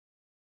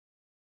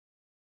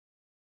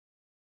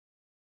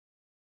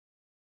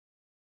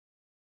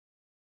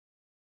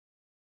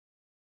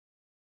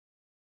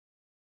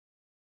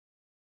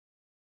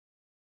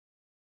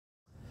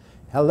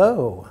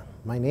Hello,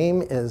 my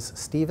name is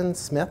Stephen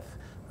Smith.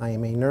 I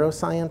am a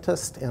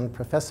neuroscientist and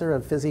professor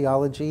of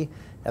physiology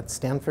at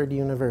Stanford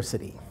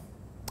University.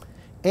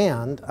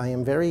 And I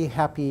am very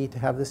happy to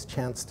have this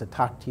chance to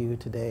talk to you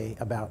today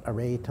about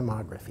array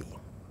tomography.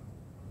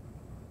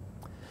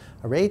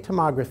 Array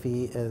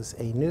tomography is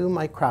a new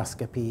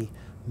microscopy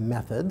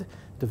method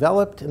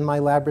developed in my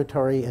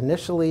laboratory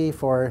initially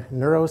for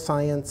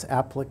neuroscience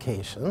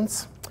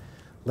applications.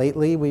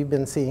 Lately, we've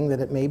been seeing that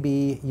it may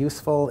be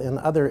useful in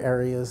other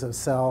areas of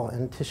cell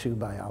and tissue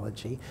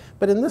biology.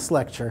 But in this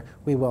lecture,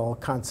 we will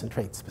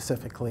concentrate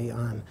specifically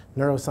on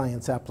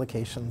neuroscience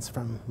applications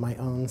from my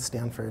own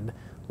Stanford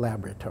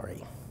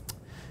laboratory.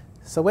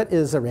 So what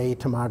is array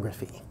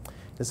tomography?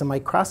 It's a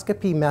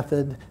microscopy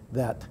method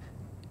that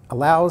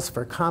allows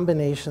for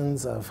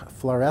combinations of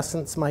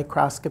fluorescence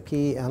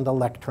microscopy and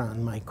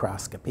electron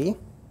microscopy.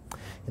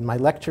 In my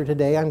lecture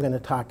today, I'm going to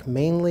talk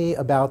mainly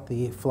about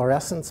the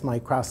fluorescence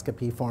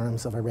microscopy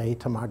forms of array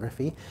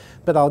tomography,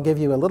 but I'll give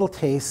you a little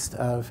taste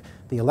of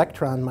the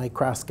electron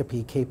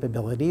microscopy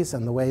capabilities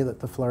and the way that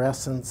the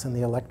fluorescence and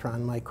the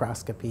electron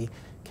microscopy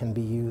can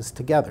be used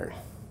together.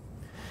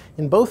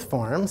 In both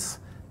forms,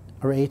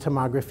 array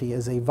tomography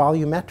is a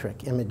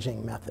volumetric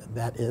imaging method.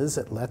 That is,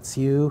 it lets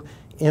you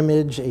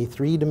image a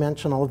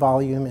three-dimensional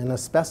volume in a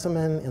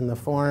specimen in the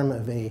form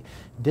of a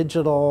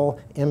digital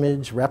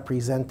image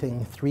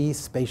representing three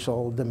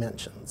spatial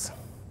dimensions.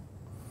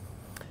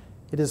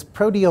 It is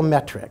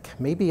proteometric,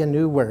 maybe a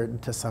new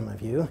word to some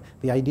of you.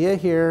 The idea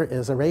here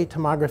is array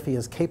tomography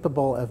is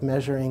capable of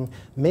measuring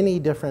many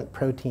different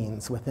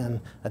proteins within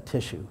a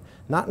tissue.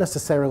 Not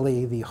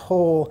necessarily the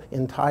whole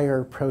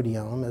entire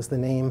proteome, as the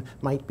name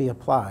might be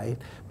applied,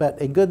 but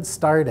a good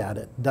start at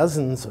it,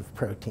 dozens of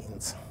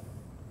proteins.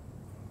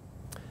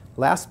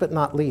 Last but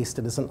not least,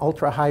 it is an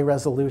ultra-high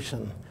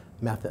resolution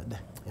method,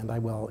 and I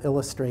will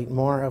illustrate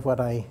more of what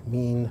I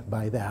mean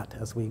by that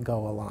as we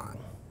go along.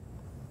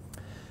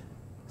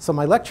 So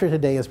my lecture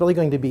today is really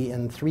going to be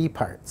in three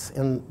parts.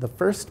 In the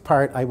first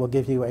part, I will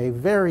give you a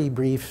very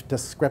brief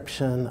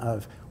description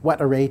of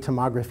what array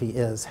tomography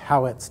is,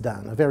 how it's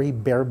done, a very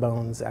bare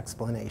bones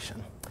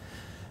explanation.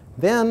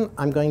 Then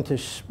I'm going to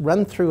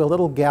run through a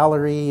little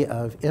gallery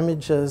of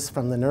images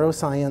from the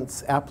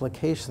neuroscience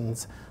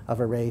applications of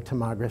array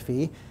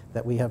tomography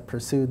that we have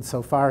pursued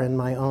so far in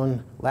my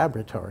own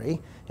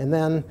laboratory. And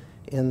then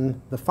in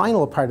the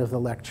final part of the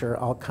lecture,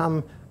 I'll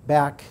come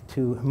back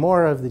to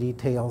more of the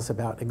details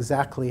about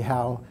exactly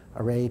how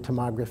array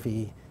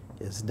tomography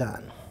is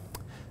done.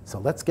 So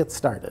let's get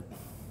started.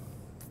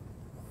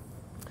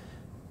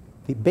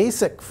 The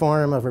basic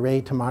form of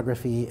array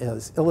tomography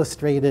is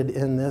illustrated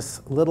in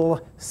this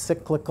little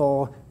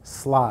cyclical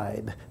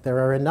slide. There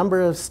are a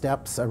number of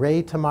steps.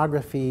 Array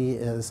tomography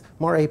is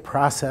more a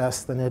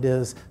process than it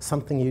is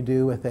something you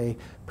do with a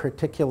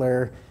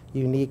particular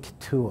unique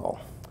tool.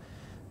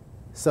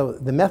 So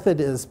the method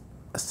is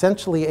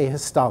essentially a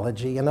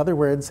histology. In other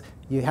words,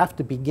 you have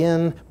to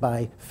begin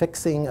by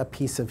fixing a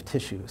piece of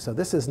tissue. So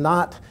this is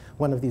not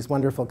one of these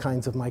wonderful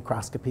kinds of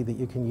microscopy that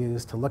you can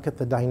use to look at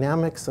the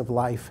dynamics of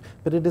life,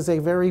 but it is a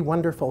very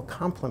wonderful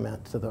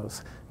complement to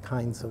those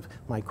kinds of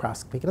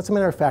microscopy. And as a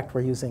matter of fact,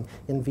 we're using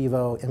in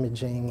vivo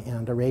imaging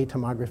and array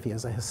tomography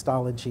as a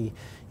histology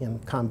in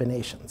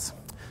combinations.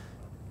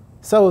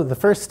 So the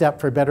first step,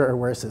 for better or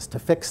worse, is to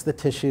fix the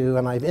tissue,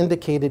 and I've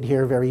indicated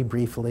here very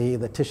briefly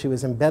the tissue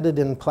is embedded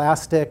in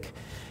plastic.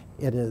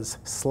 It is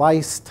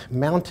sliced,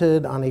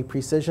 mounted on a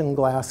precision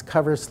glass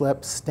cover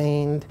slip,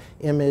 stained,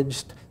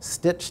 imaged,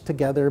 stitched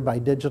together by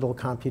digital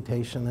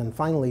computation, and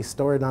finally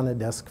stored on a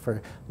disk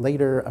for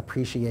later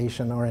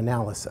appreciation or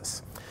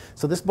analysis.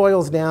 So this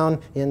boils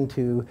down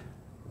into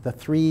the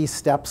three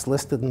steps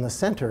listed in the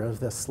center of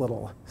this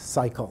little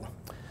cycle.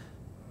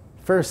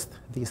 First,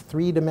 the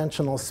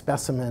three-dimensional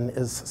specimen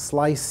is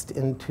sliced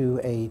into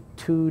a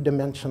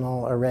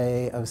two-dimensional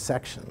array of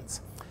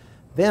sections.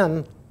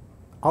 Then,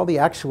 all the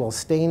actual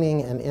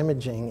staining and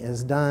imaging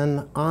is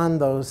done on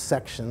those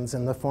sections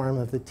in the form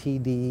of the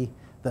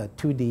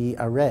 2D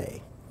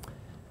array.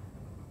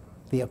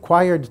 The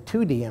acquired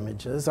 2D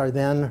images are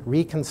then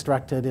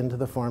reconstructed into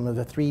the form of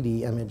a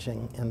 3D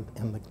imaging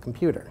in the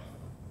computer.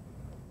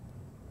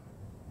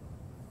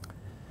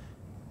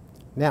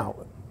 Now,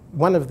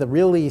 one of the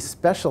really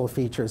special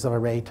features of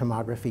array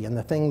tomography, and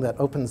the thing that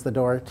opens the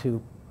door to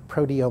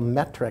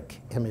proteometric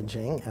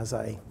imaging, as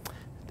I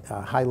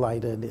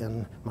highlighted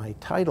in my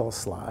title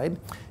slide,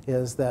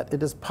 is that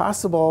it is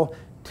possible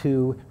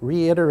to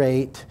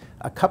reiterate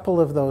a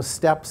couple of those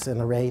steps in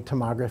array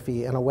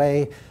tomography in a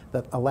way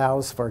that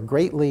allows for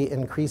greatly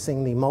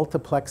increasing the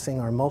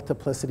multiplexing or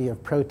multiplicity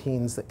of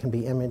proteins that can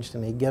be imaged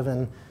in a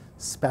given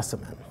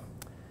specimen.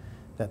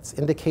 That's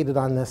indicated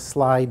on this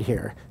slide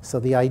here. So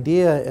the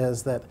idea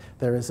is that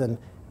there is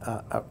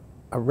a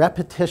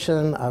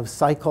repetition of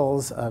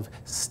cycles of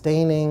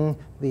staining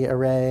the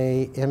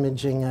array,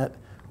 imaging it,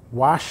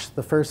 wash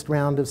the first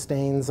round of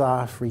stains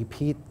off,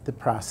 repeat the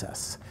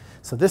process.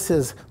 So this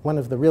is one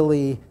of the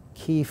really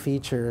key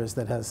features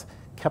that has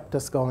kept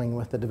us going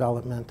with the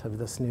development of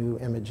this new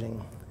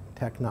imaging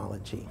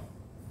technology.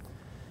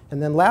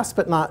 And then last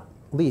but not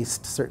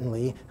least,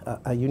 certainly,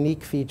 a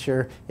unique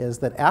feature is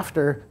that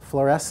after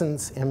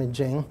fluorescence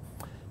imaging,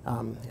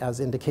 as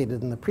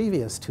indicated in the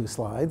previous two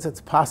slides,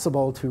 it's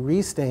possible to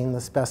restain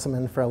the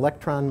specimen for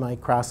electron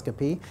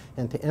microscopy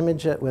and to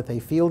image it with a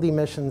field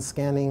emission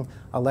scanning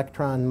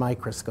electron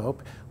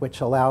microscope,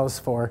 which allows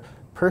for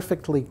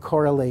perfectly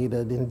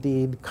correlated,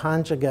 indeed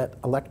conjugate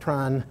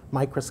electron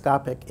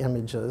microscopic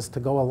images to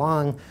go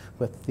along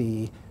with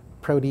the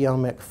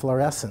proteomic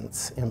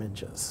fluorescence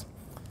images.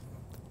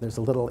 There's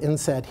a little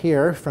inset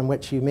here from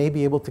which you may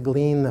be able to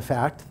glean the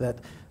fact that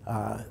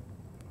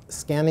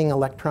scanning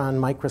electron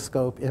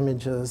microscope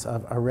images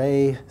of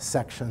array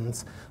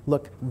sections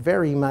look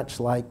very much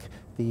like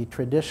the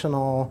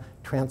traditional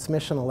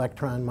transmission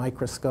electron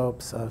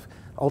microscopes of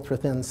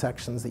ultra-thin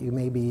sections that you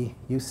may be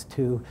used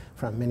to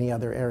from many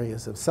other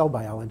areas of cell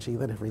biology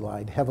that have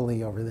relied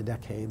heavily over the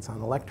decades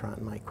on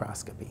electron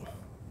microscopy.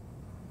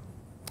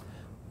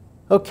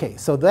 Okay,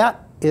 so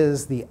that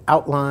is the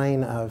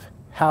outline of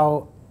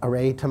how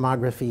array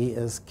tomography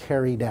is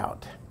carried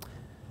out.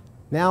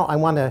 Now I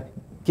want to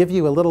give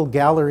you a little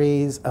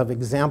galleries of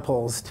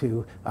examples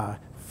to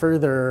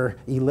further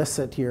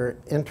elicit your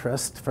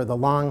interest for the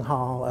long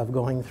haul of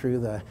going through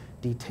the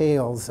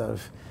details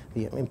of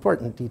the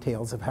important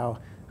details of how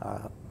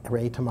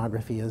array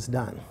tomography is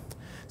done.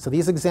 So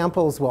these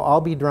examples will all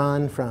be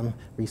drawn from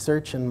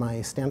research in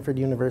my Stanford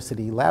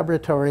University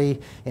laboratory,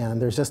 and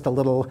there's just a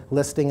little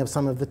listing of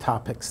some of the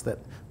topics that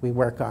we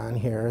work on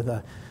here.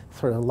 The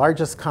sort of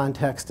largest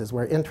context is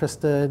we're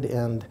interested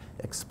in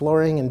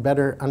exploring and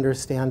better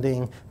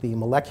understanding the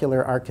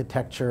molecular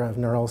architecture of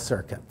neural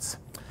circuits.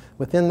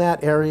 Within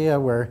that area,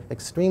 we're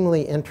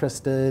extremely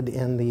interested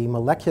in the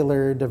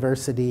molecular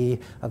diversity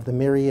of the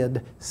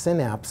myriad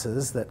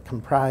synapses that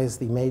comprise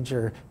the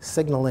major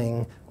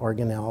signaling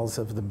organelles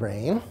of the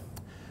brain.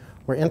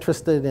 We're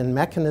interested in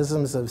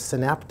mechanisms of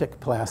synaptic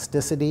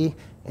plasticity.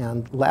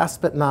 And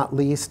last but not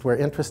least, we're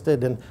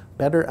interested in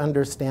better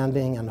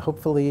understanding and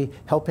hopefully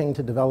helping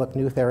to develop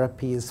new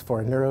therapies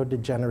for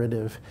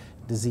neurodegenerative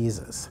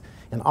diseases.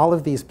 In all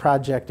of these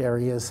project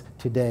areas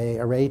today,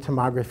 array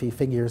tomography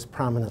figures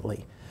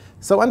prominently.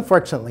 So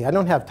unfortunately, I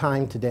don't have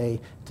time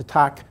today to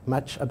talk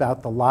much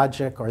about the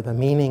logic or the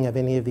meaning of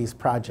any of these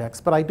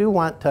projects, but I do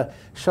want to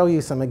show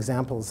you some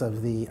examples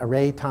of the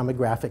array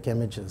tomographic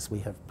images we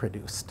have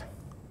produced.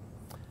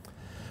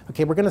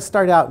 Okay, we're going to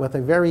start out with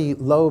a very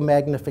low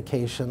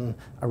magnification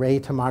array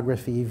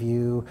tomography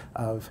view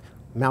of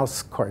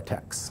mouse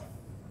cortex.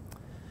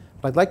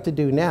 What I'd like to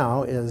do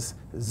now is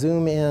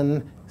zoom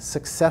in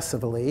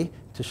successively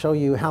to show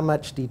you how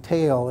much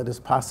detail it is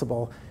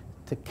possible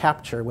to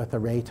capture with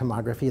array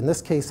tomography. In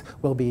this case,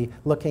 we'll be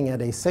looking at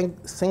a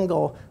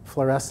single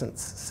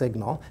fluorescence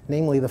signal,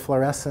 namely the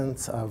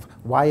fluorescence of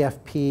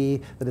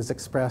YFP that is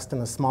expressed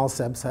in a small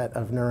subset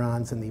of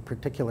neurons in the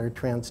particular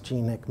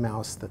transgenic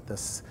mouse that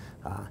this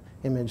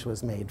image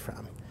was made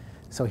from.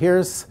 So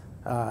here's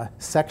a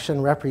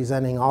section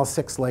representing all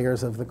 6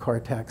 layers of the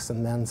cortex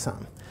and then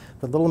some.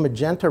 The little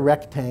magenta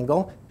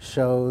rectangle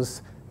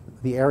shows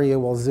the area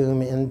we'll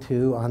zoom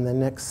into on the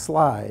next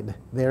slide.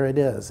 There it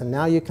is. And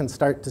now you can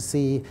start to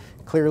see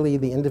clearly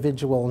the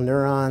individual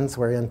neurons.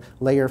 We're in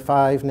layer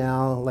 5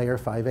 now, layer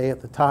 5A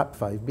at the top,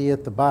 5B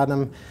at the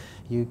bottom.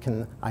 You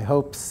can, I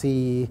hope,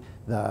 see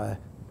the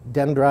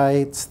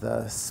dendrites,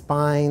 the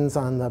spines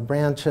on the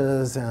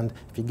branches, and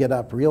if you get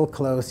up real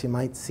close, you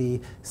might see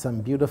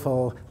some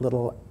beautiful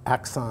little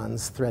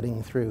axons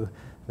threading through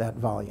that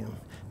volume.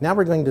 Now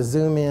we're going to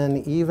zoom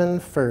in even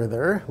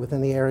further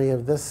within the area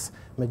of this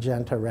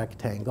magenta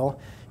rectangle.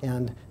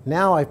 And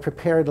now I've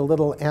prepared a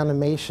little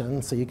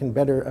animation so you can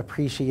better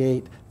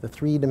appreciate the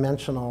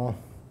 3-dimensional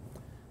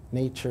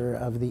nature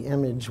of the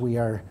image we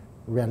are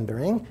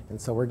rendering. And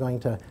so we're going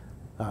to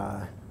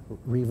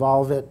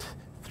revolve it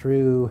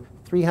through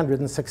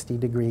 360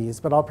 degrees,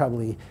 but I'll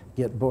probably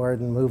get bored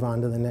and move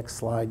on to the next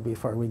slide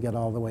before we get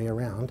all the way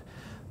around.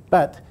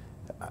 But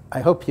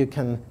I hope you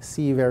can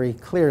see very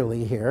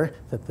clearly here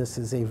that this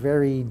is a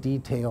very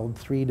detailed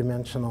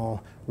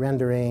 3-dimensional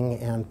rendering,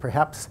 and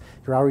perhaps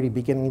you're already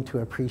beginning to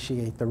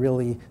appreciate the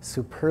really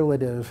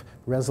superlative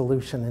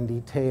resolution and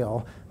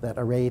detail that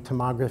array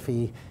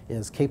tomography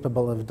is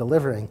capable of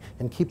delivering.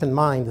 And keep in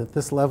mind that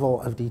this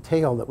level of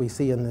detail that we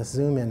see in this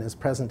zoom in is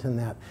present in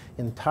that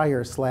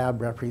entire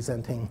slab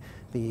representing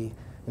the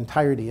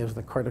entirety of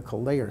the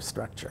cortical layer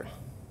structure.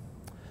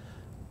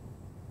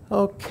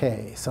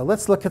 Okay, so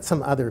let's look at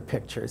some other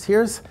pictures.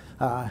 Here's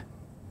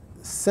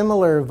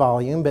similar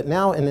volume, but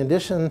now in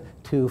addition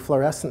to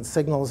fluorescent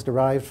signals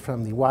derived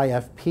from the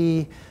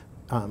YFP,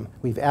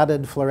 we've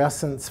added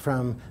fluorescence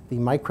from the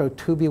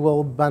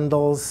microtubule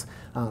bundles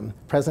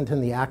present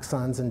in the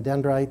axons and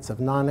dendrites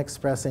of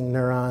non-expressing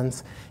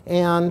neurons,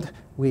 and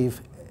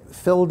we've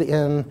filled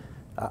in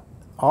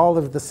all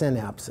of the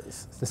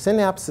synapses. The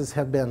synapses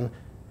have been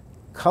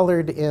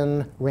colored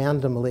in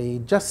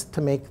randomly just to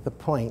make the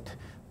point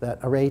that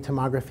array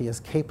tomography is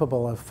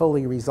capable of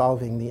fully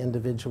resolving the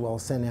individual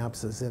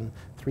synapses in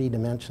 3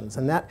 dimensions.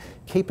 And that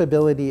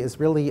capability is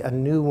really a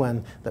new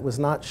one that was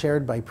not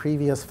shared by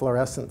previous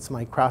fluorescence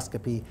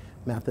microscopy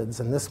methods,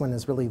 and this one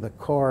is really the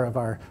core of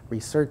our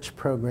research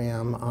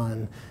program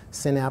on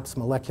synapse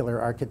molecular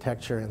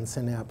architecture and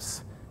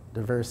synapse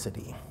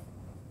diversity.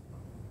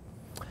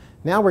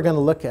 Now we're going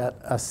to look at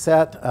a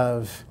set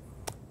of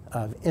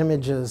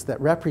images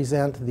that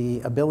represent the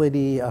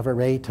ability of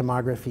array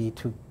tomography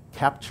to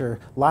capture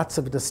lots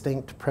of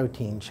distinct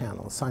protein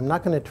channels. So I'm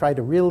not going to try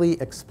to really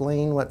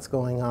explain what's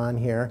going on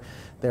here.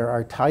 There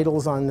are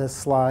titles on this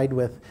slide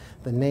with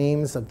the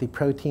names of the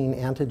protein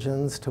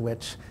antigens to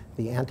which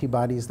the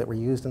antibodies that were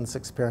used in this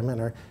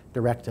experiment are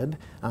directed.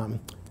 I'm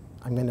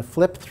going to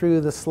flip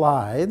through the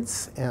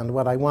slides, and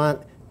what I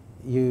want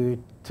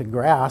you to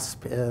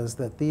grasp is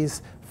that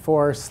these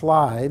 4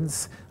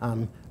 slides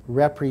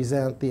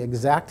represent the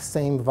exact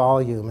same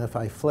volume. If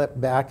I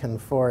flip back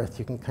and forth,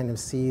 you can kind of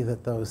see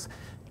that those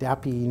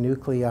DAPI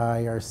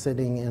nuclei are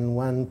sitting in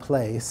one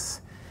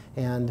place.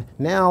 And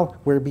now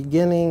we're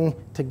beginning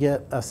to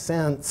get a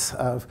sense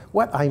of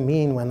what I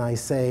mean when I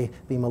say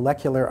the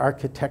molecular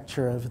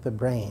architecture of the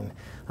brain.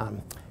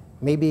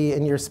 Maybe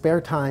in your spare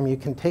time you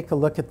can take a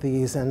look at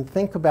these and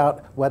think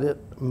about what it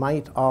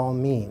might all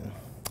mean.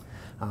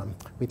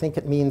 We think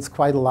it means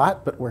quite a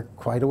lot, but we're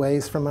quite a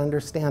ways from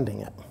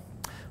understanding it.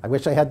 I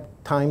wish I had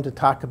time to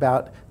talk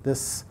about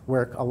this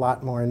work a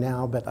lot more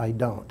now, but I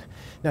don't.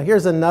 Now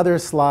here's another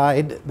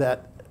slide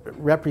that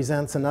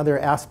represents another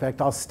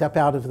aspect. I'll step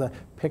out of the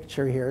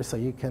picture here so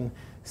you can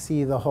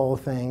see the whole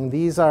thing.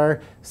 These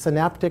are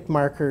synaptic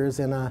markers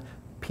in a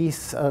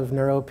piece of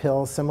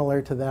neuropill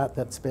similar to that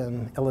that's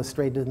been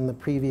illustrated in the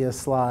previous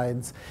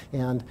slides.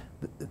 And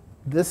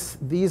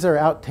these are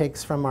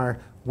outtakes from our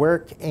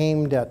work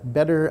aimed at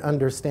better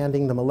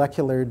understanding the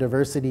molecular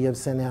diversity of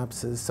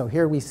synapses. So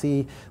here we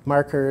see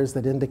markers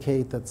that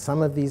indicate that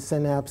some of these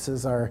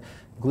synapses are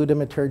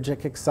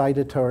glutamatergic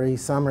excitatory,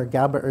 some are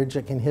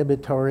GABAergic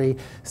inhibitory,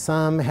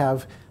 some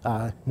have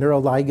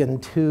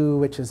neuroligin 2,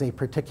 which is a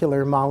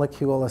particular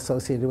molecule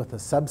associated with a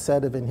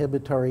subset of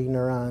inhibitory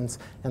neurons,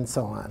 and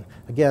so on.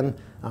 Again,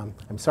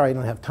 I'm sorry I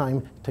don't have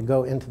time to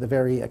go into the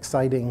very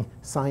exciting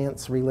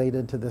science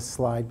related to this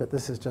slide, but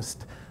this is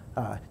just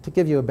to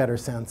give you a better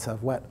sense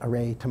of what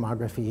array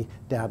tomography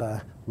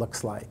data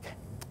looks like.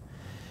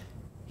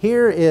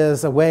 Here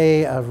is a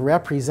way of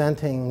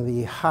representing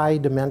the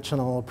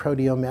high-dimensional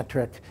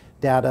proteometric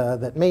data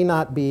that may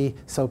not be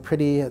so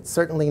pretty. It's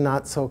certainly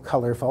not so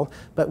colorful,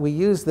 but we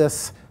use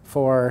this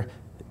for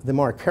the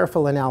more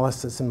careful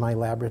analysis in my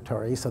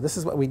laboratory. So this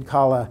is what we'd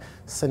call a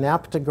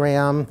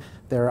synaptogram.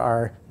 There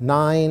are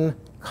 9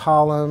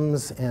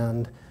 columns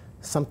and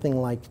something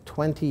like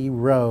 20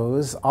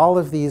 rows. All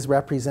of these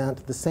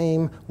represent the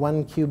same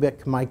 1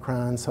 cubic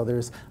micron, so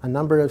there's a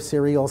number of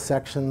serial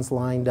sections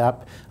lined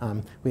up.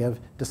 We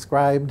have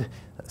described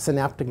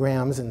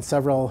synaptograms in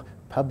several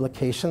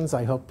publications.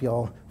 I hope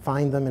you'll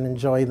find them and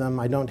enjoy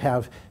them. I don't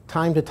have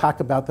time to talk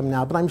about them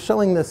now, but I'm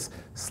showing this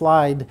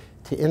slide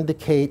to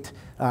indicate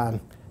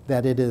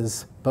that it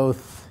is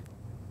both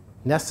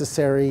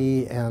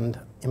necessary and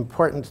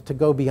important to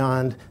go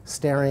beyond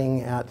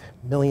staring at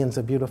millions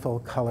of beautiful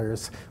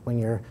colors when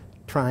you're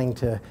trying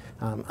to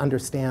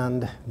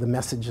understand the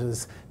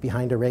messages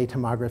behind array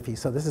tomography.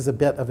 So this is a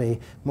bit of a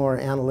more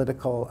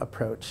analytical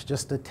approach,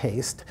 just a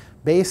taste.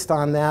 Based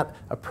on that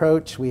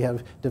approach, we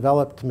have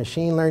developed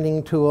machine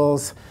learning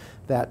tools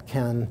that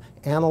can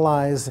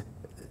analyze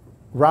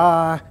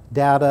raw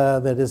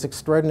data that is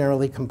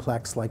extraordinarily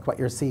complex, like what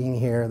you're seeing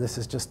here. This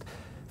is just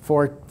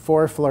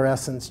four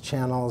fluorescence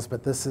channels,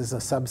 but this is a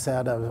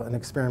subset of an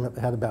experiment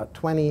that had about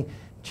 20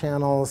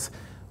 channels.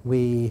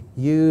 We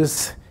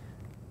use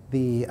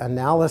the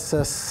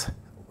analysis,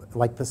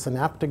 like the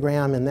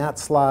synaptogram in that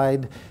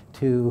slide,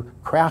 to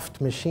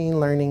craft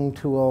machine learning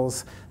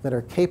tools that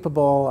are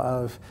capable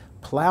of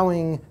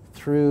plowing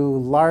through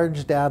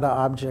large data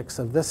objects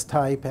of this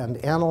type and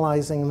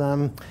analyzing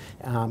them,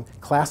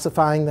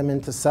 classifying them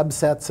into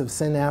subsets of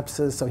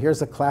synapses. So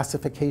here's a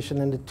classification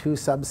into 2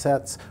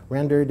 subsets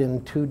rendered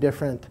in 2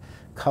 different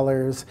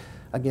colors,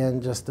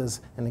 again, just as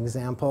an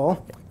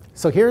example.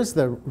 So here's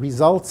the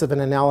results of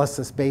an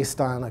analysis based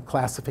on a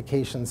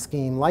classification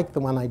scheme like the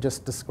one I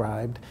just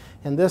described.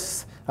 And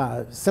this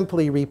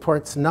simply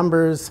reports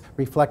numbers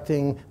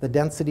reflecting the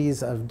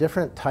densities of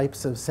different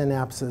types of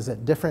synapses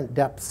at different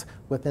depths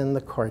within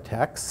the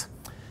cortex.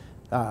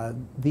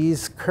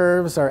 These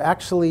curves are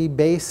actually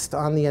based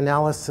on the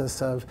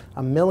analysis of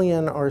 1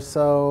 million or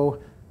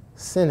so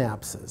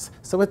synapses.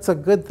 So it's a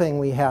good thing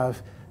we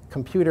have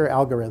computer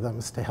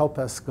algorithms to help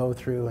us go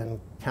through and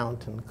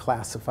count and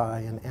classify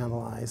and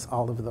analyze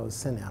all of those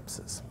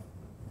synapses.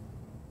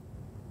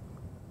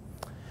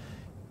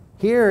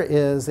 Here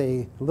is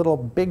a little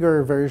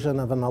bigger version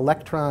of an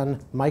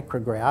electron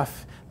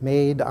micrograph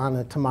made on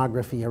a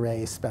tomography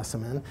array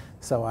specimen.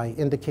 So I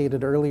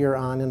indicated earlier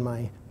on in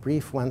my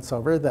brief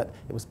once-over that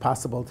it was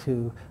possible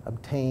to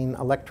obtain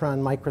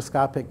electron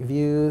microscopic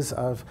views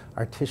of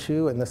our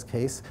tissue, in this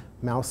case,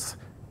 mouse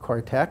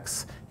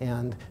cortex.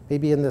 And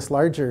maybe in this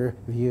larger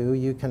view,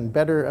 you can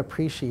better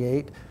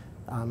appreciate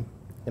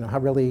how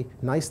really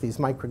nice these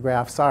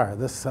micrographs are.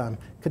 This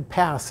could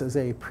pass as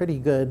a pretty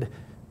good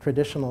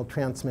traditional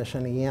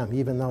transmission EM,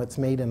 even though it's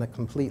made in a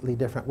completely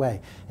different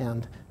way.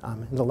 And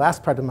in the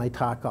last part of my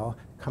talk, I'll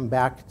come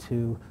back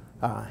to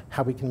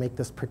how we can make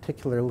this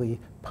particularly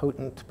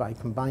potent by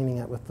combining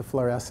it with the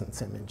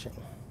fluorescence imaging.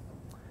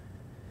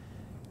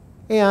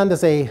 And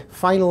as a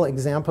final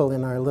example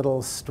in our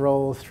little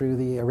stroll through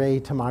the array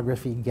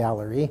tomography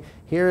gallery,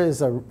 here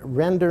is a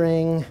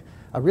rendering,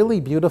 a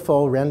really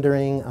beautiful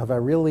rendering of a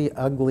really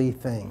ugly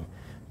thing.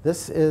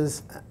 This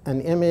is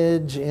an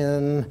image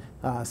in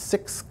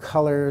 6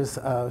 colors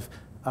of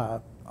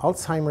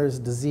Alzheimer's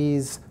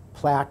disease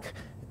plaque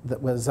that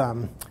was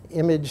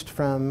imaged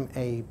from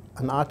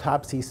an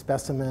autopsy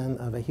specimen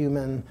of a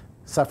human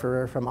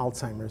sufferer from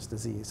Alzheimer's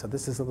disease. So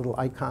this is a little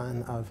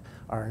icon of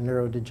our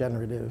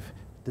neurodegenerative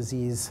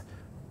disease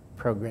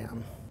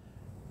program.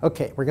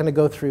 Okay, we're going to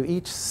go through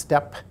each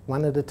step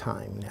one at a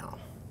time now.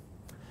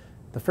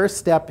 The first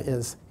step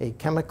is a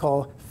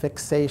chemical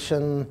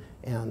fixation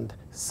and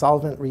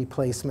solvent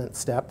replacement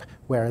step,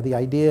 where the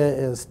idea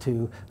is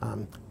to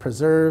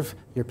preserve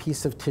your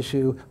piece of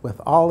tissue with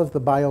all of the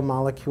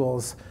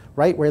biomolecules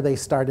right where they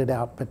started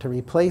out, but to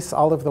replace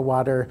all of the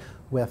water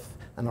with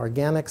an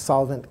organic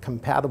solvent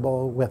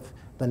compatible with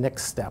the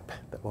next step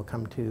that we'll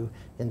come to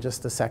in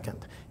just a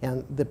second.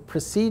 And the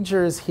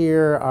procedures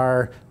here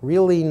are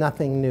really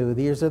nothing new.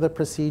 These are the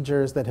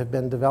procedures that have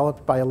been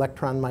developed by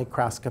electron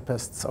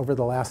microscopists over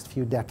the last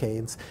few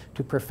decades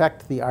to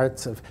perfect the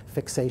arts of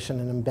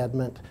fixation and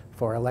embedment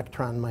for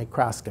electron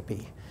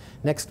microscopy.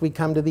 Next, we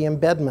come to the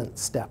embedment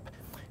step.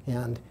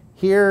 And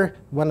here,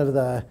 one of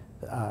the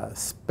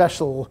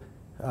special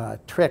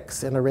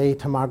tricks in array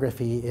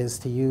tomography is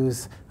to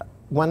use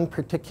one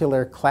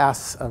particular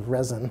class of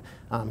resin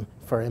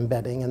for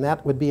embedding, and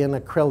that would be an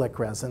acrylic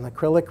resin.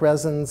 Acrylic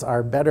resins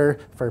are better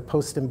for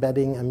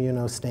post-embedding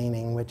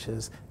immunostaining, which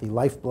is the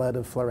lifeblood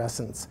of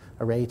fluorescence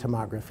array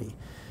tomography.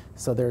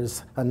 So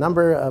there's a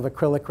number of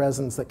acrylic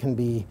resins that can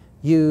be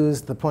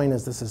used. The point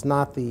is, this is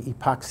not the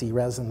epoxy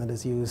resin that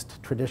is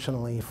used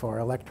traditionally for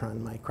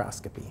electron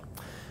microscopy.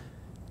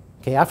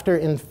 Okay, after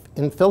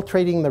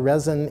infiltrating the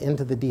resin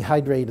into the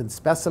dehydrated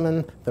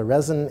specimen, the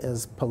resin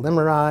is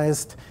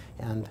polymerized,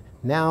 and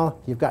now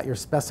you've got your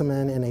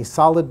specimen in a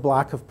solid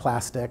block of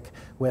plastic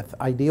with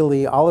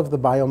ideally all of the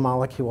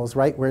biomolecules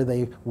right where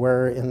they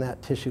were in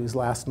that tissue's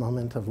last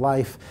moment of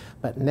life.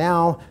 But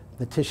now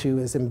the tissue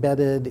is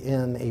embedded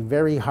in a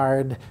very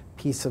hard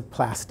piece of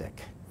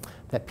plastic.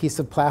 That piece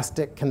of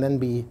plastic can then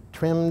be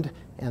trimmed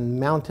and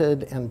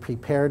mounted and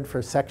prepared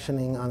for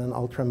sectioning on an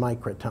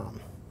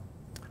ultramicrotome.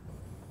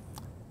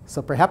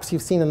 So perhaps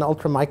you've seen an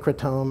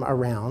ultramicrotome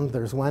around.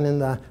 There's one in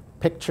the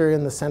picture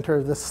in the center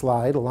of this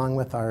slide, along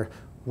with our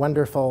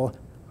wonderful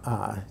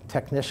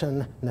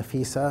technician,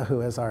 Nafisa, who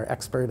is our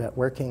expert at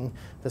working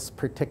this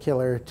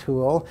particular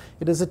tool.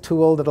 It is a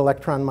tool that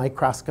electron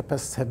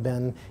microscopists have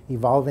been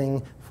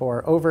evolving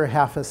for over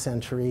half a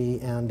century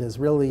and is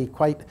really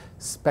quite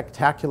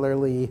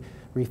spectacularly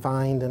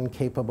refined and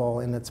capable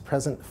in its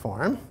present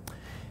form.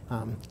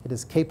 It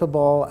is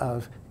capable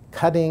of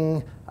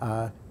cutting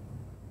a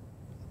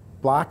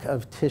block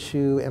of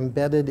tissue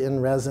embedded in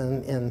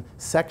resin in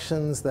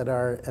sections that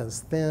are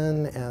as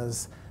thin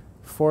as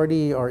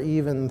 40 or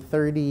even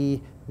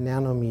 30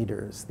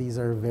 nanometers. These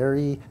are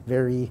very,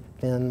 very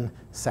thin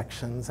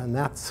sections, and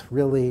that's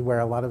really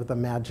where a lot of the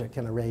magic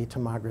in array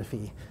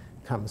tomography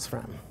comes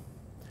from.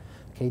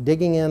 Okay,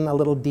 digging in a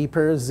little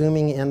deeper,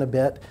 zooming in a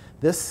bit,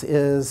 this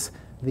is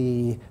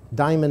the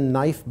diamond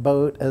knife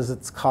boat, as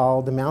it's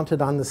called,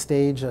 mounted on the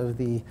stage of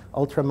the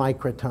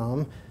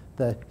ultramicrotome.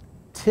 The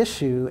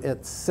tissue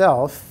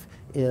itself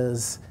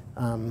is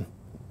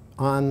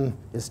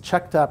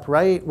chucked up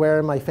right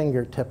where my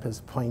fingertip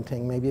is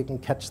pointing. Maybe you can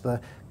catch the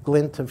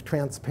glint of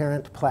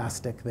transparent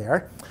plastic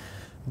there.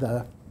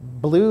 The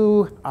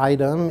blue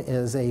item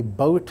is a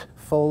boat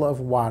full of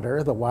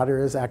water. The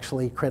water is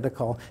actually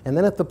critical. And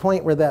then at the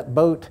point where that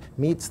boat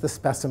meets the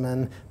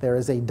specimen, there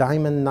is a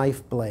diamond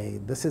knife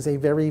blade. This is a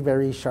very,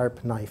 very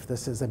sharp knife.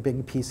 This is a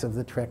big piece of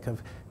the trick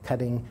of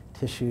cutting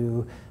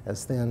tissue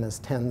as thin as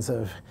tens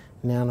of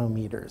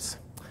nanometers.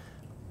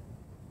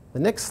 The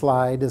next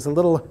slide is a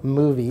little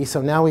movie.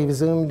 So now we've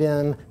zoomed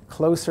in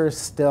closer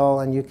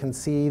still, and you can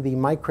see the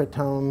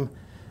microtome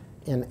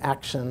in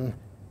action,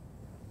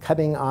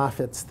 cutting off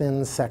its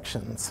thin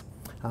sections.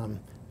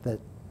 The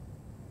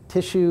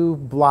tissue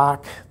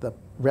block, the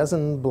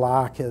resin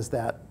block, is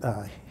that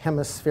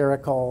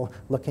hemispherical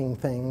looking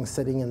thing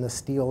sitting in the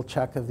steel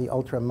chuck of the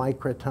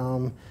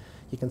ultramicrotome.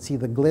 You can see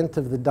the glint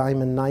of the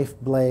diamond knife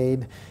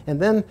blade.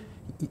 And then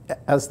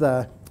as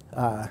the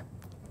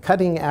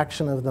cutting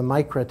action of the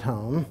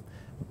microtome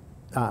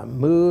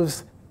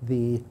moves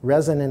the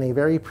resin in a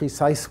very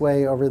precise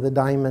way over the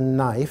diamond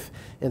knife,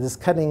 it is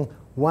cutting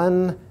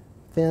one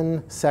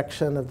thin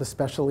section of the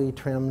specially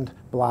trimmed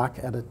block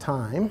at a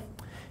time.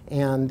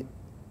 And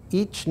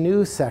each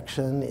new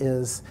section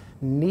is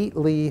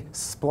neatly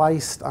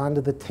spliced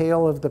onto the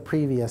tail of the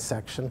previous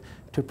section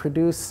to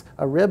produce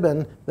a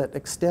ribbon that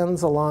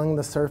extends along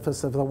the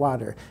surface of the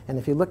water. And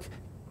if you look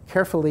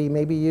carefully,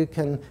 maybe you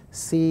can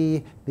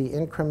see the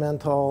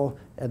incremental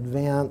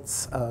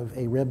advance of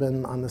a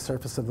ribbon on the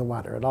surface of the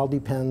water. It all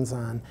depends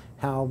on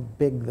how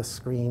big the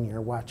screen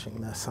you're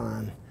watching this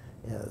on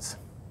is.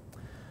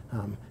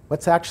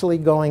 What's actually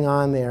going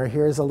on there,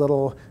 here's a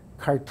little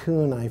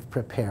cartoon I've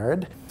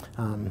prepared.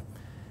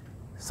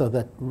 So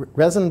the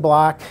resin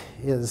block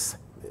is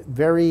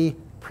very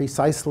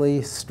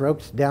precisely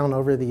stroked down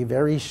over the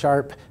very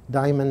sharp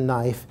diamond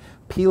knife,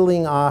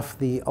 peeling off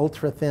the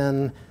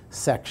ultra-thin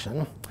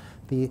section.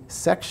 The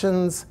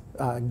sections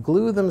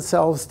glue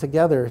themselves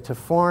together to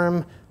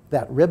form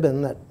that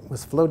ribbon that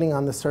was floating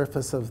on the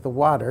surface of the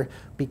water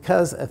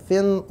because a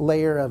thin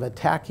layer of a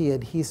tacky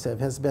adhesive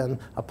has been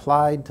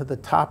applied to the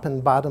top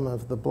and bottom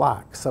of the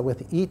block. So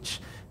with each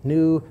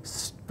new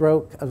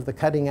stroke of the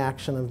cutting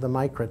action of the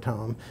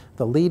microtome,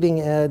 the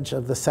leading edge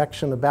of the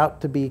section about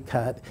to be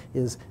cut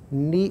is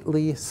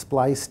neatly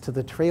spliced to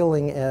the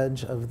trailing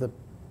edge of the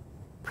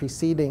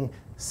preceding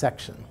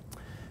section.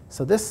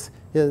 So this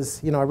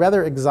is, a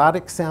rather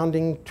exotic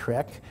sounding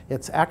trick.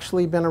 It's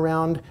actually been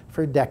around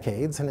for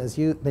decades and has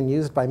been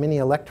used by many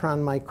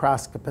electron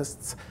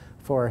microscopists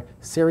for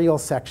serial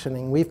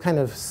sectioning. We've kind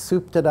of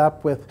souped it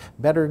up with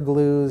better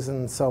glues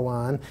and so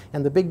on.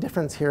 And the big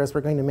difference here is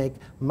we're going to make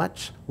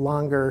much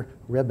longer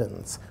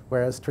ribbons,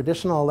 whereas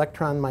traditional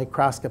electron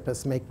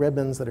microscopists make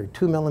ribbons that are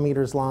 2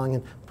 millimeters long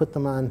and put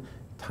them on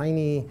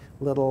tiny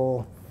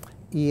little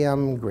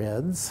EM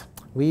grids.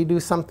 We do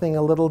something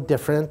a little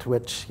different,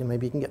 which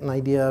maybe you can get an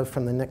idea of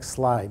from the next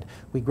slide.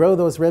 We grow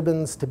those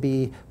ribbons to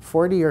be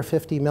 40 or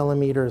 50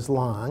 millimeters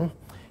long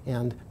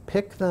and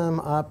pick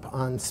them up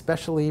on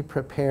specially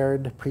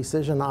prepared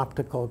precision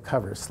optical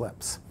cover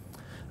slips.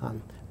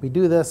 We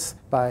do this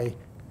by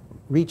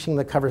reaching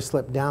the cover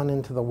slip down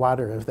into the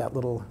water of that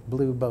little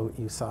blue boat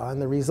you saw,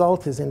 and the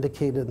result is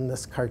indicated in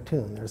this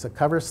cartoon. There's a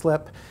cover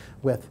slip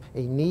with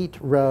a neat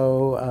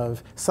row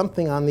of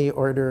something on the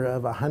order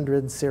of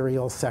 100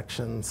 serial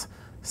sections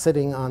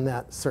sitting on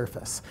that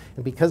surface.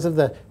 And because of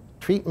the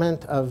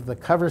treatment of the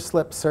cover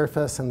slip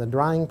surface and the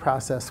drying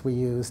process we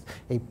used,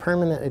 a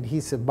permanent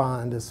adhesive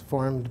bond is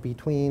formed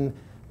between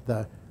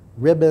the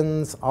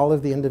ribbons, all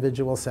of the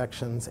individual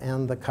sections,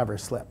 and the cover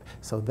slip.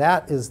 So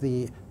that is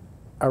the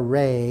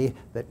array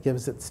that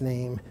gives its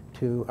name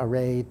to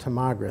array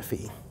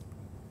tomography.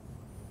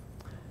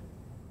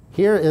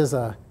 Here is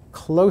a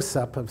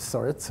close-up of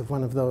sorts of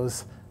one of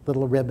those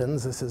little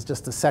ribbons. This is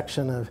just a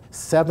section of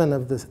 7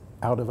 of the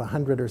out of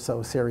 100 or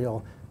so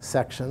serial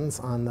sections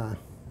on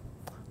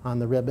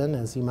the ribbon,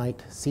 as you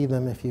might see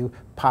them if you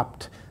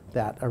popped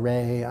that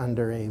array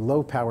under a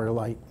low-power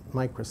light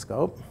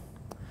microscope.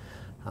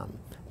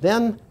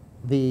 Then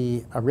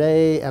the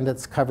array and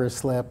its cover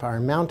slip are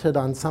mounted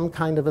on some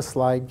kind of a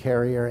slide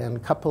carrier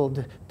and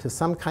coupled to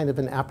some kind of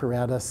an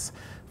apparatus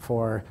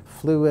for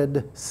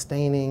fluid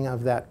staining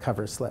of that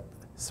cover slip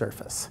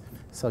surface.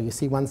 So you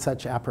see one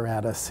such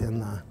apparatus in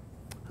the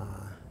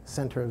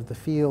center of the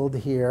field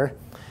here.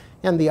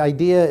 And the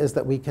idea is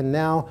that we can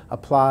now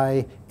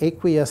apply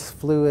aqueous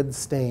fluid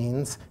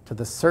stains to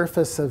the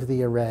surface of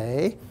the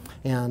array.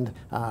 And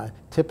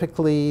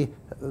typically,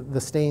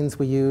 the stains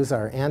we use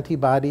are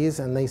antibodies,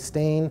 and they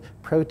stain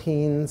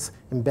proteins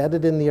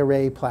embedded in the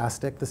array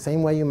plastic the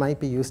same way you might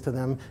be used to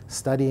them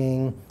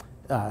staining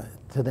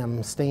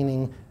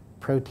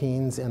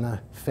proteins in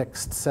a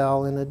fixed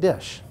cell in a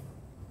dish.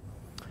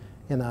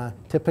 In a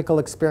typical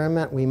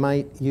experiment, we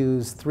might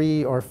use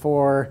 3 or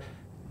 4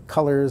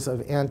 colors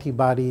of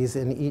antibodies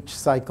in each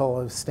cycle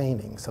of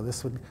staining. So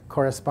this would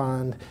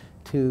correspond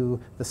to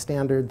the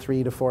standard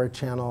 3 to 4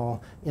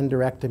 channel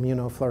indirect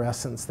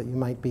immunofluorescence that you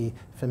might be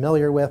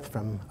familiar with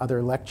from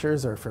other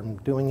lectures or from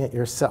doing it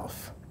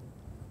yourself.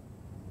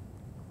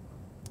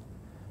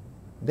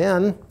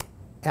 Then,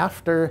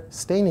 after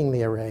staining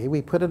the array,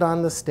 we put it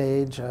on the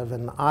stage of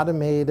an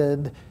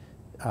automated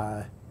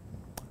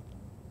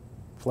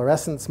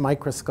fluorescence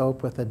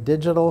microscope with a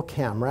digital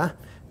camera.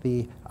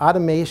 The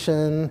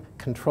automation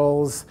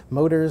controls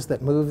motors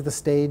that move the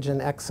stage in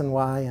X and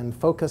Y and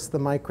focus the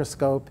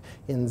microscope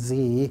in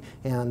Z.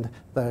 And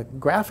the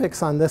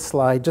graphics on this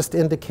slide just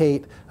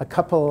indicate a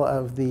couple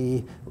of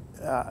the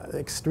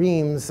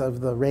extremes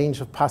of the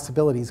range of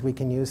possibilities we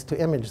can use to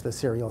image the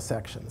serial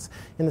sections.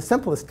 In the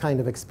simplest kind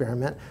of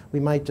experiment, we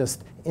might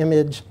just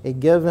image a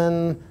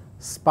given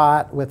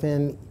spot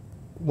within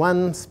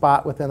one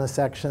spot within a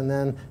section,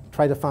 then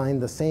try to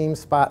find the same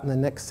spot in the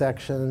next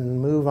section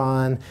and move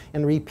on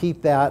and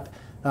repeat that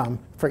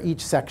for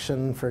each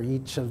section, for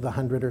each of the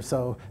 100 or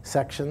so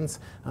sections.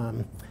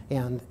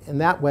 And in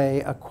that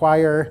way,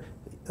 acquire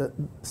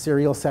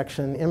serial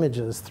section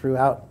images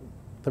throughout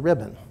the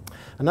ribbon.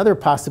 Another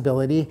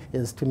possibility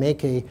is to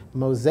make a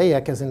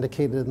mosaic, as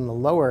indicated in the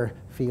lower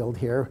field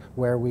here,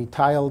 where we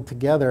tiled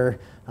together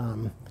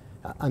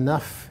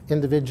enough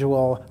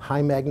individual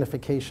high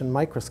magnification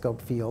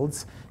microscope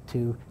fields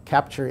to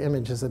capture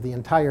images of the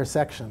entire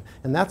section.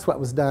 And that's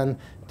what was done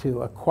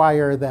to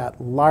acquire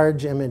that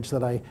large image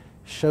that I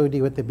showed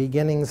you at the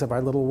beginnings of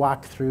our little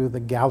walk through the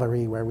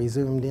gallery where we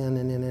zoomed in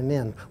and in and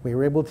in. We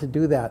were able to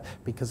do that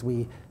because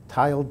we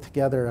tiled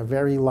together a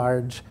very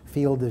large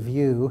field of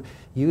view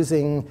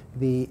using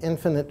the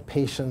infinite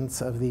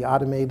patience of the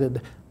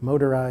automated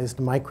motorized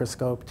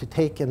microscope to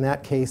take, in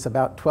that case,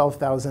 about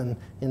 12,000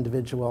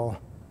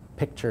 individual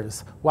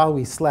pictures while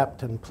we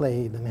slept and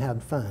played and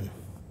had fun.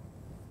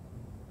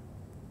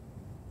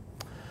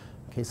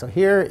 Okay, so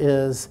here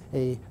is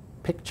a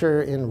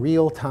picture in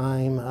real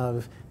time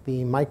of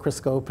the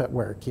microscope at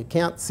work. You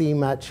can't see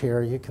much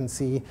here. You can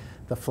see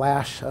the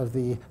flash of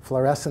the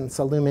fluorescence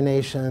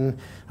illumination.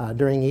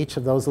 During each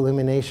of those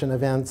illumination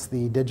events,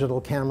 the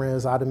digital camera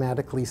is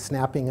automatically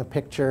snapping a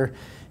picture.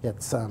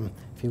 It's,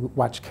 if you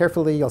watch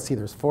carefully, you'll see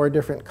there's 4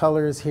 different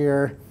colors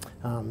here.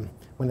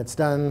 When it's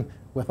done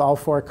with all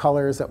 4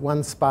 colors at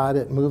one spot,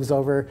 it moves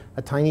over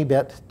a tiny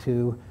bit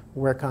to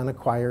work on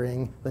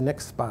acquiring the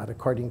next spot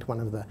according to one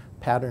of the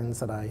patterns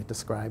that I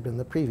described in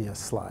the previous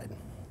slide.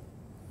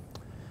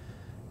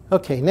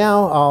 Okay,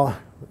 now I'll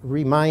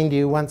remind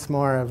you once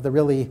more of the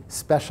really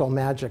special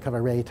magic of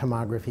array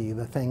tomography,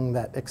 the thing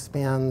that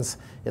expands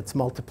its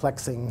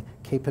multiplexing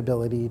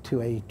capability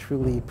to a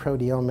truly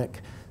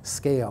proteomic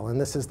scale. And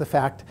this is the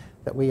fact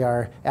that we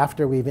are,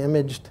 after we've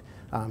imaged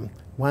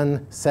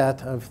one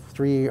set of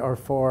 3 or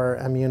 4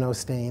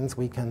 immunostains,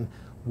 we can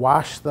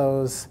wash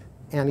those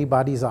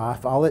antibodies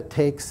off. All it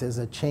takes is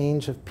a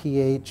change of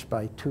pH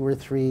by 2 or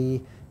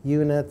 3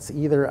 units,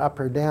 either up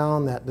or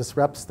down. That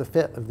disrupts the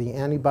fit of the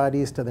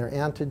antibodies to their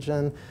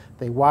antigen.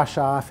 They wash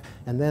off,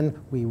 and then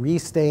we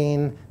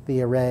restain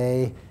the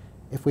array.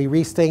 If we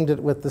restained it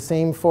with the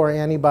same 4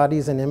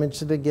 antibodies and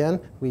imaged it again,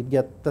 we'd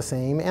get the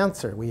same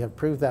answer. We have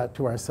proved that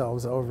to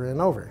ourselves over and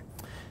over.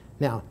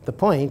 Now, the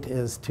point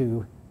is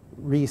to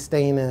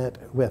restain it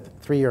with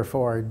 3 or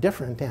 4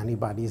 different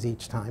antibodies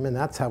each time, and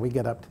that's how we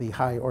get up to the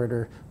high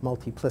order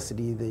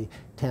multiplicity. The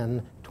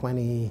 10,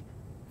 20,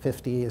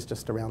 50 is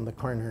just around the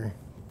corner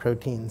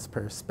proteins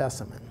per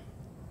specimen.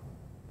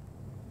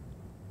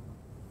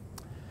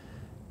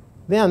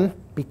 Then,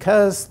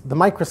 because the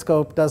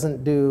microscope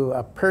doesn't do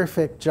a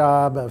perfect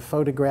job of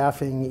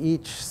photographing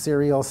each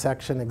serial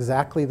section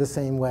exactly the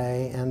same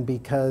way, and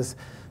because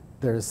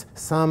there's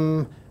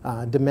some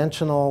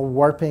dimensional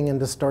warping and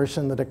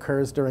distortion that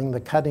occurs during the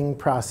cutting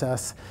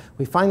process,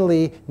 we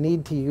finally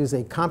need to use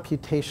a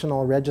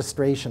computational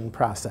registration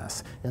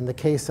process. In the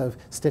case of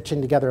stitching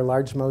together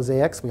large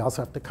mosaics, we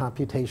also have to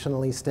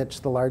computationally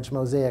stitch the large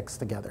mosaics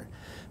together.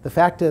 The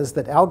fact is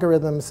that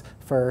algorithms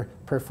for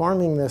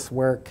performing this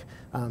work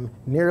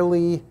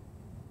nearly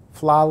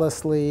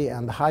flawlessly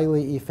and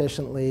highly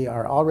efficiently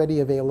are already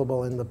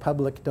available in the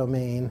public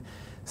domain.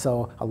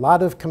 So a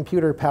lot of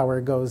computer power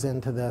goes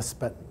into this,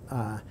 but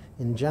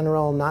in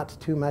general, not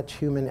too much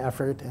human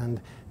effort, and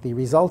the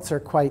results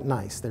are quite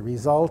nice. The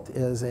result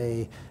is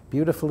a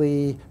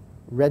beautifully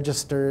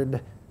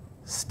registered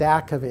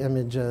stack of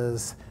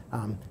images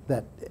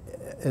that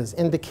is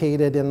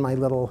indicated in my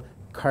little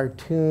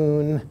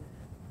cartoon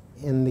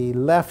in the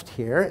left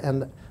here,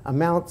 and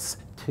amounts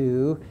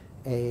to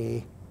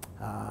a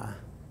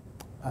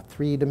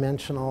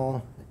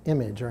 3-dimensional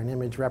image, or an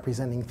image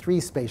representing 3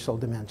 spatial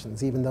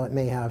dimensions, even though it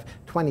may have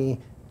 20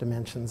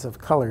 dimensions of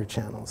color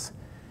channels.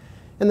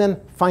 And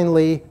then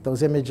finally,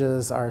 those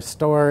images are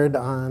stored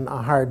on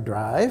a hard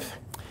drive.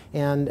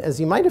 And as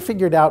you might have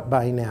figured out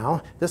by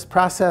now, this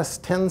process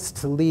tends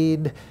to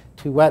lead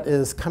to what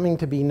is coming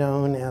to be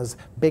known as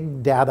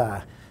big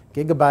data,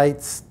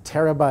 gigabytes,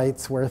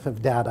 terabytes worth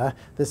of data.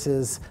 This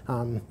is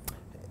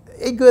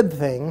a good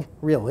thing,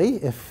 really,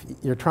 if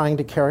you're trying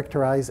to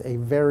characterize a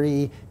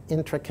very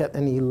intricate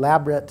and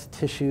elaborate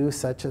tissue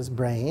such as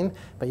brain,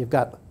 but you've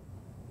got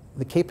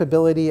the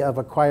capability of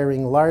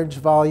acquiring large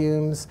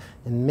volumes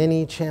in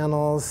many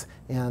channels,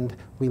 and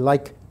we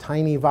like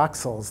tiny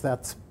voxels.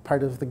 That's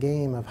part of the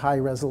game of high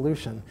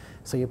resolution.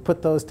 So you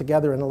put those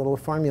together in a little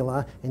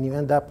formula, and you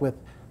end up with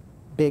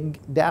big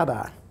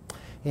data.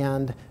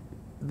 And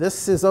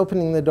this is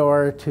opening the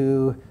door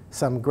to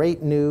some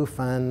great new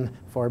fun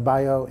for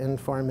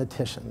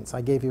bioinformaticians.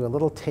 I gave you a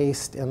little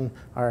taste in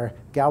our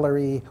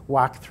gallery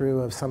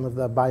walkthrough of some of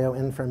the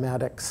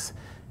bioinformatics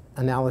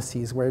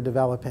analyses we're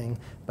developing,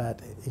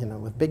 but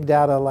with big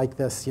data like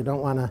this, you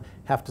don't want to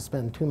have to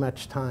spend too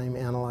much time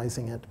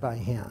analyzing it by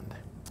hand.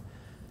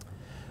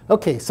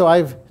 Okay, so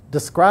I've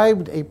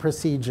described a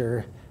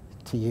procedure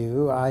to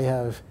you. I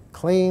have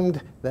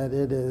claimed that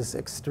it is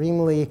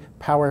extremely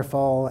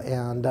powerful,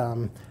 and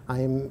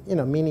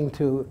I'm meaning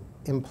to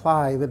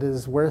imply that it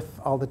is worth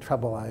all the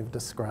trouble I've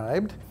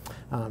described.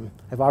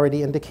 I've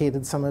already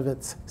indicated some of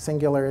its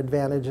singular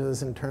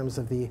advantages in terms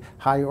of the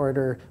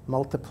high-order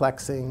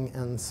multiplexing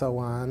and so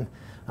on.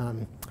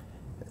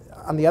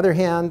 On the other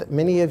hand,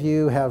 many of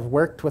you have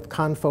worked with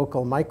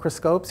confocal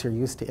microscopes. You're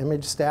used to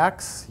image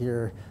stacks.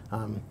 You're,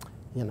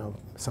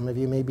 some of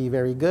you may be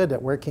very good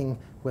at working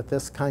with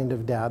this kind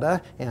of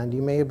data, and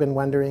you may have been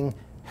wondering,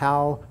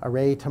 how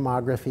array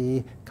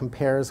tomography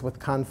compares with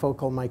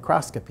confocal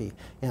microscopy.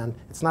 And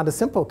it's not a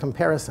simple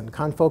comparison.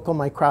 Confocal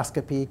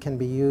microscopy can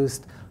be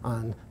used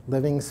on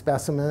living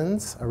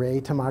specimens.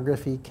 Array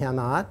tomography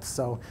cannot.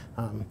 So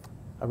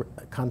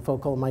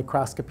confocal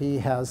microscopy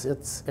has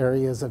its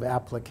areas of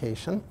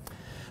application.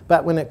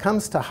 But when it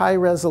comes to high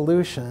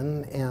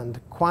resolution and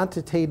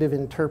quantitative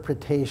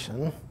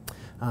interpretation,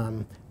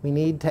 we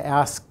need to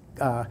ask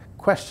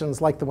questions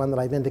like the one that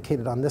I've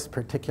indicated on this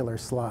particular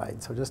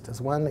slide. So just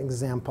as one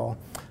example,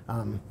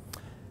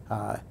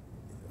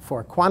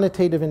 for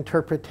quantitative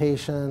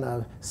interpretation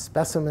of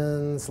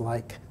specimens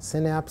like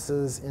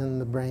synapses in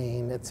the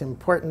brain, it's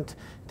important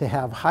to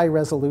have high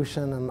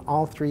resolution on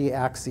all three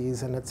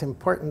axes, and it's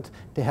important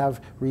to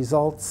have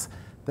results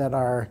that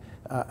are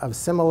of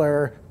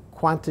similar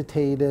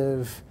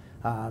quantitative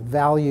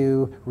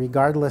value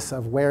regardless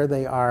of where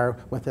they are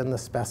within the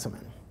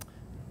specimen.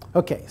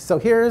 Okay, so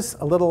here's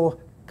a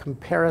little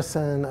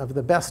comparison of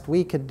the best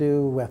we could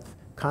do with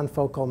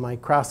confocal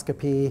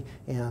microscopy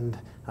and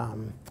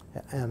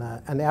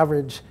an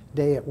average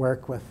day at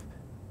work with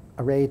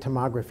array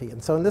tomography.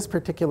 And so in this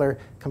particular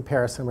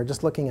comparison, we're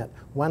just looking at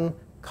one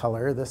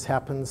color. This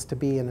happens to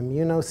be an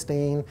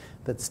immunostain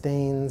that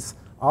stains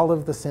all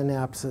of the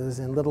synapses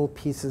in little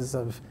pieces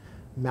of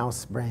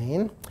mouse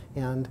brain.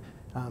 And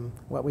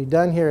what we've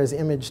done here is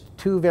imaged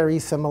two very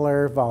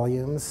similar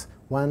volumes,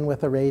 one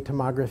with array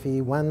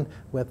tomography, one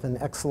with an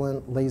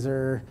excellent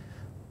laser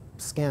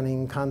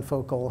scanning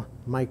confocal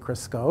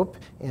microscope.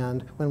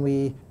 And when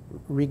we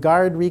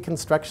regard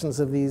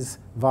reconstructions of these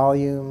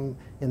volume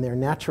in their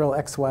natural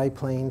XY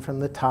plane from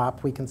the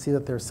top, we can see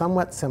that they're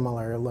somewhat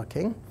similar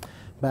looking.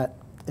 But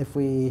if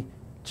we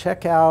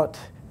check out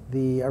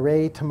the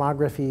array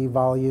tomography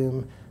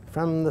volume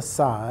from the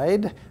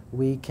side,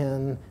 we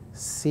can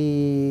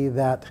see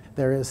that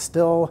there is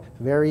still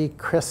very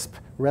crisp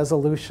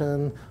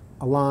resolution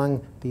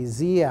along the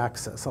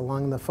z-axis,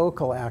 along the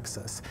focal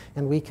axis.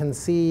 And we can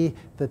see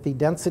that the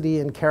density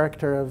and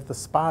character of the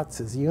spots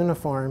is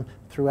uniform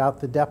throughout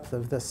the depth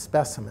of this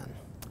specimen.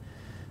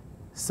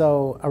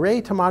 So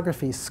array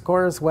tomography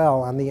scores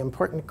well on the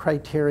important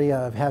criteria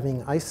of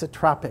having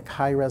isotropic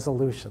high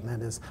resolution,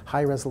 that is,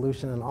 high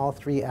resolution in all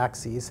three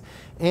axes,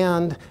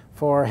 and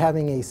for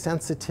having a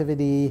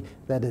sensitivity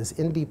that is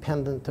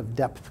independent of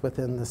depth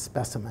within the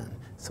specimen.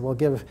 So we'll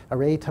give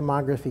array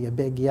tomography a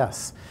big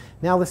yes.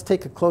 Now let's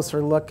take a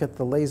closer look at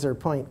the laser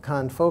point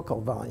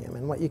confocal volume.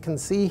 And what you can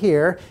see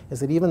here is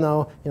that even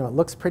though it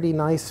looks pretty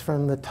nice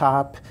from the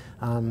top,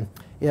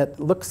 it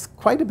looks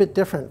quite a bit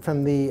different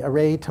from the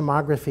array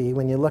tomography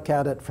when you look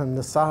at it from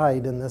the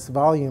side in this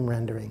volume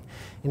rendering.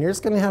 And you're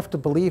just going to have to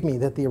believe me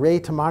that the array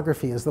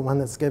tomography is the one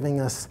that's giving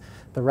us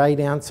the right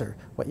answer.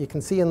 What you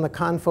can see in the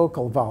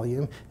confocal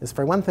volume is,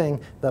 for one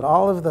thing, that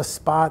all of the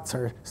spots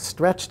are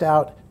stretched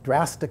out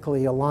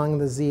drastically along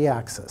the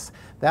z-axis.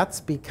 That's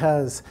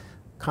because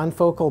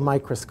confocal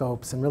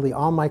microscopes, and really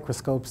all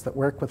microscopes that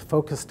work with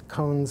focused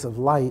cones of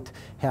light,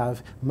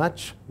 have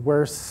much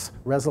worse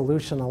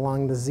resolution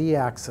along the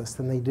z-axis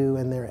than they do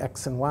in their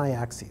x and y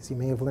axes. You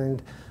may have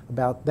learned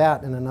about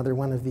that in another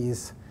one of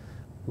these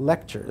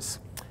lectures.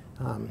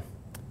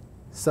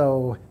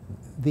 So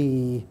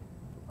the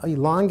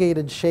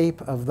elongated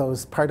shape of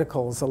those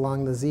particles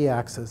along the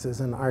z-axis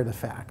is an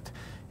artifact.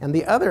 And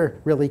the other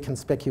really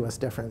conspicuous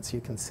difference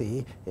you can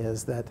see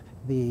is that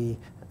the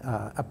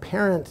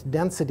apparent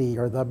density,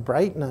 or the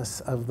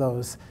brightness, of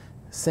those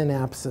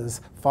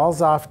synapses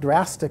falls off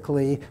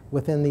drastically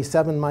within the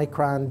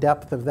 7-micron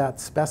depth of that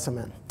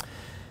specimen.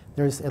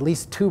 There's at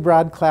least two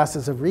broad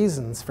classes of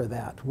reasons for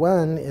that.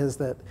 One is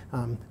that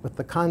with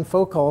the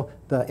confocal,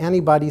 the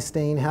antibody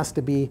stain has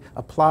to be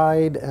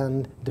applied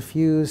and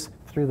diffused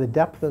through the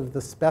depth of the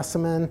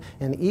specimen,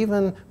 and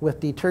even with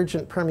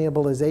detergent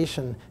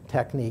permeabilization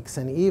techniques,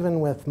 and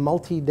even with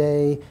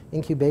multi-day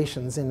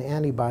incubations in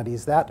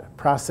antibodies, that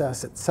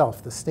process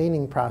itself, the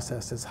staining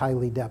process, is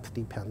highly depth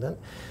dependent.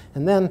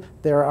 And then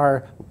there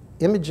are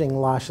imaging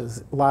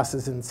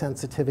losses in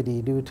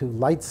sensitivity due to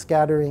light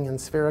scattering and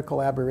spherical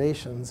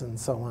aberrations and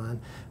so on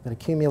that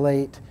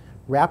accumulate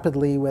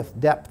rapidly with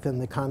depth in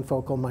the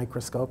confocal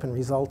microscope and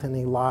result in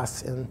a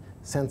loss in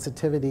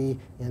sensitivity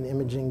in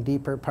imaging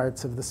deeper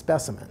parts of the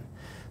specimen.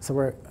 So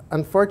we're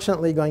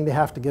unfortunately going to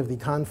have to give the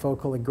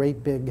confocal a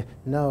great big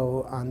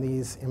no on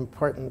these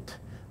important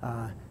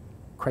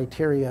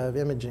criteria of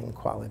imaging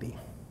quality.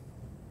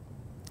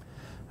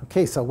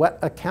 Okay, so what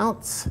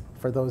accounts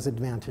for those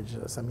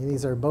advantages? I mean,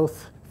 these are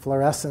both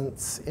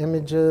fluorescence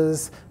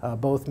images,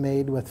 both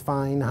made with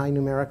fine, high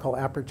numerical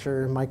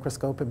aperture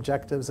microscope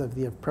objectives of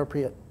the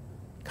appropriate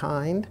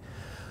kind.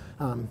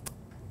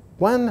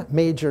 One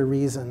major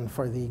reason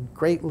for the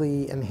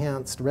greatly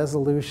enhanced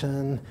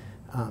resolution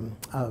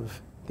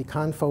of the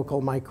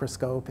confocal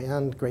microscope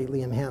and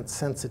greatly enhanced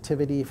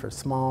sensitivity for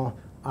small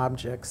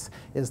objects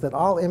is that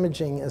all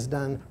imaging is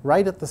done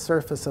right at the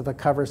surface of a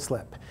cover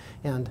slip.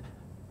 And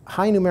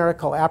high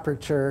numerical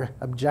aperture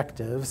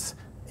objectives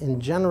in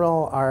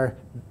general are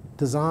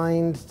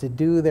designed to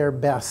do their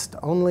best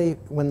only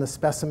when the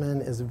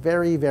specimen is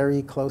very,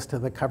 very close to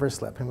the cover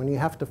slip. And when you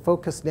have to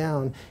focus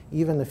down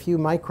even a few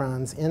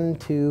microns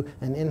into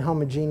an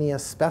inhomogeneous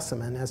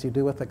specimen, as you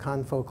do with a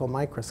confocal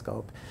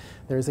microscope,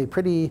 there's a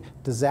pretty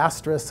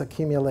disastrous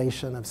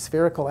accumulation of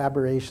spherical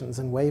aberrations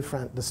and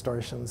wavefront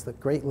distortions that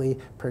greatly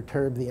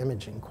perturb the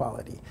imaging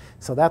quality.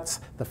 So that's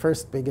the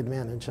first big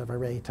advantage of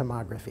array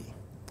tomography.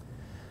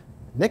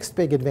 Next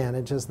big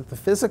advantage is that the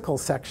physical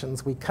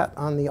sections we cut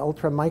on the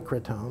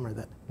ultramicrotome, or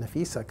that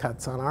Nafisa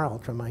cuts on our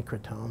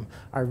ultramicrotome,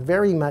 are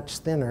very much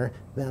thinner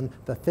than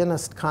the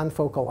thinnest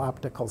confocal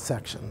optical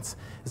sections.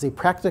 As a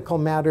practical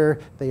matter,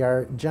 they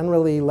are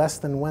generally less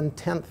than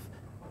 1/10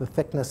 the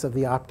thickness of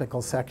the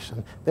optical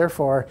section.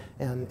 Therefore,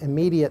 an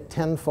immediate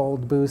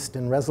tenfold boost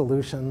in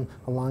resolution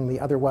along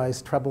the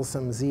otherwise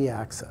troublesome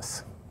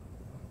z-axis.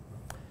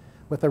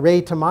 With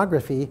array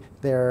tomography,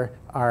 there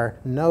are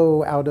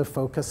no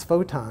out-of-focus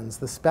photons.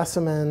 The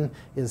specimen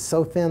is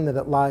so thin that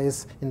it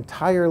lies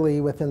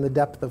entirely within the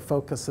depth of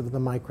focus of the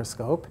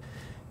microscope.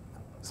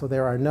 So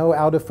there are no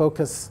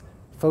out-of-focus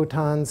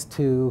photons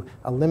to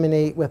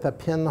eliminate with a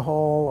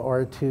pinhole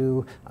or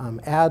to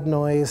add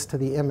noise to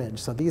the image.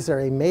 So these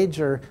are a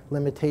major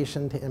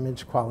limitation to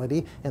image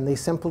quality, and they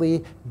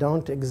simply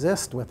don't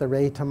exist with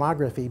array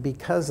tomography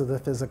because of the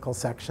physical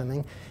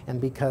sectioning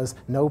and because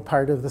no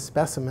part of the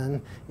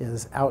specimen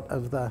is out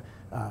of the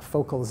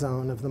focal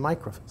zone of the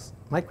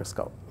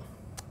microscope.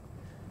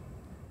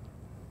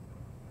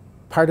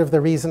 Part of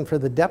the reason for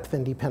the depth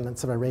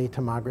independence of array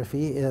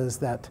tomography is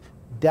that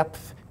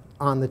depth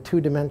on the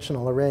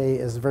two-dimensional array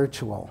is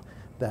virtual,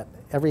 that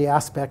every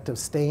aspect of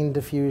stain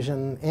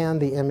diffusion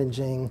and the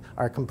imaging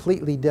are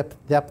completely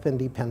depth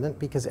independent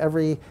because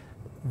every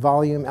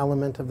volume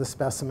element of the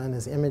specimen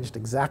is imaged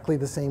exactly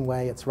the same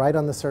way. It's right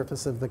on the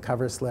surface of the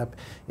cover slip.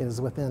 It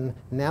is within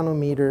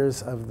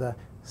nanometers of the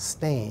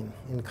stain,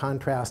 in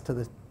contrast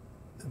to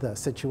the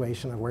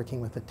situation of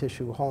working with a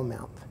tissue hole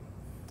mount.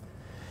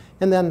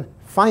 And then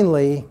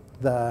finally,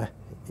 the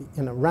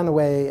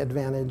runaway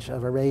advantage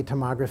of array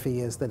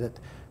tomography is that it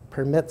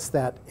permits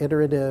that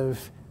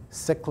iterative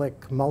cyclic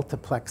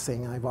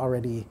multiplexing I've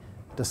already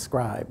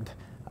described.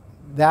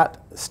 That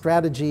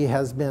strategy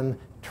has been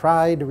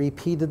tried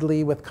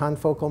repeatedly with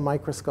confocal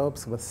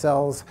microscopes, with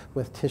cells,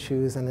 with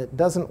tissues, and it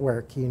doesn't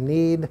work. You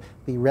need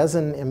the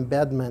resin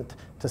embedment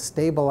to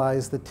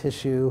stabilize the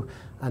tissue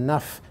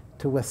enough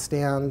to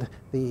withstand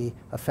the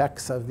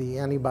effects of the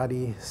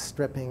antibody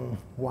stripping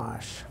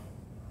wash.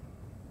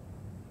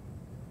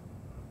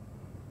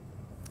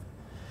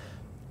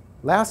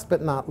 Last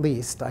but not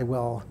least, I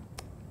will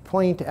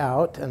point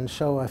out and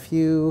show a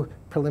few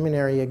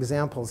preliminary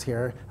examples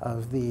here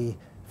of the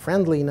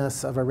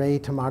friendliness of array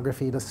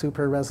tomography to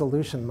super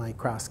resolution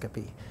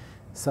microscopy.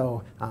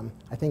 So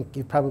I think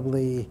you've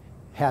probably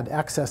had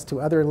access to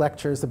other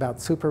lectures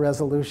about super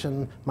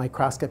resolution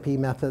microscopy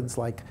methods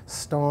like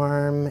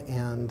STORM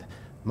and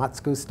Mats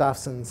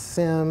Gustafsson's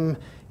SIM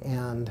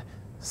and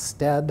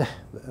STED.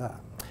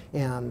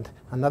 And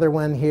another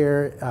one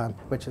here,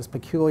 which is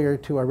peculiar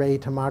to array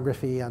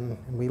tomography and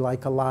we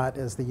like a lot,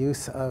 is the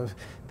use of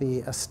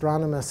the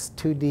astronomous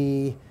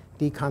 2D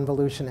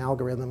deconvolution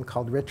algorithm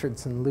called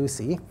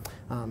Richardson-Lucy.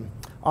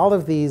 All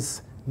of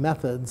these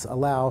methods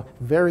allow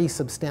very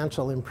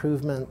substantial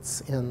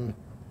improvements in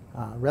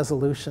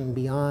resolution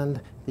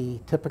beyond the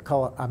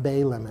typical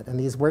Abbe limit. And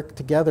these work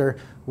together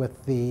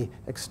with the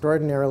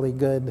extraordinarily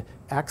good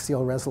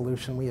axial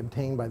resolution we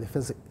obtain by the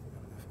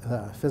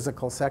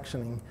physical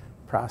sectioning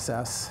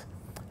process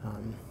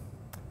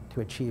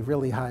to achieve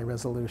really high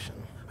resolution.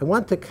 I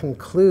want to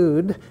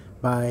conclude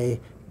by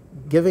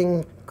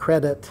giving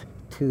credit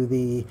to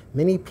the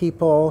many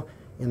people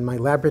in my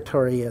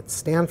laboratory at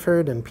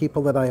Stanford and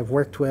people that I have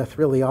worked with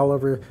really all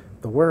over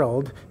the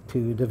world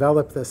to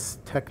develop this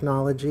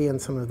technology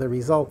and some of the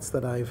results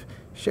that I've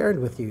shared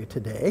with you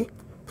today.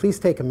 Please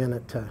take a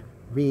minute to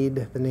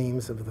read the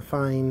names of the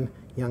fine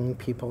young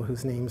people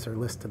whose names are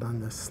listed on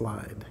this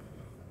slide.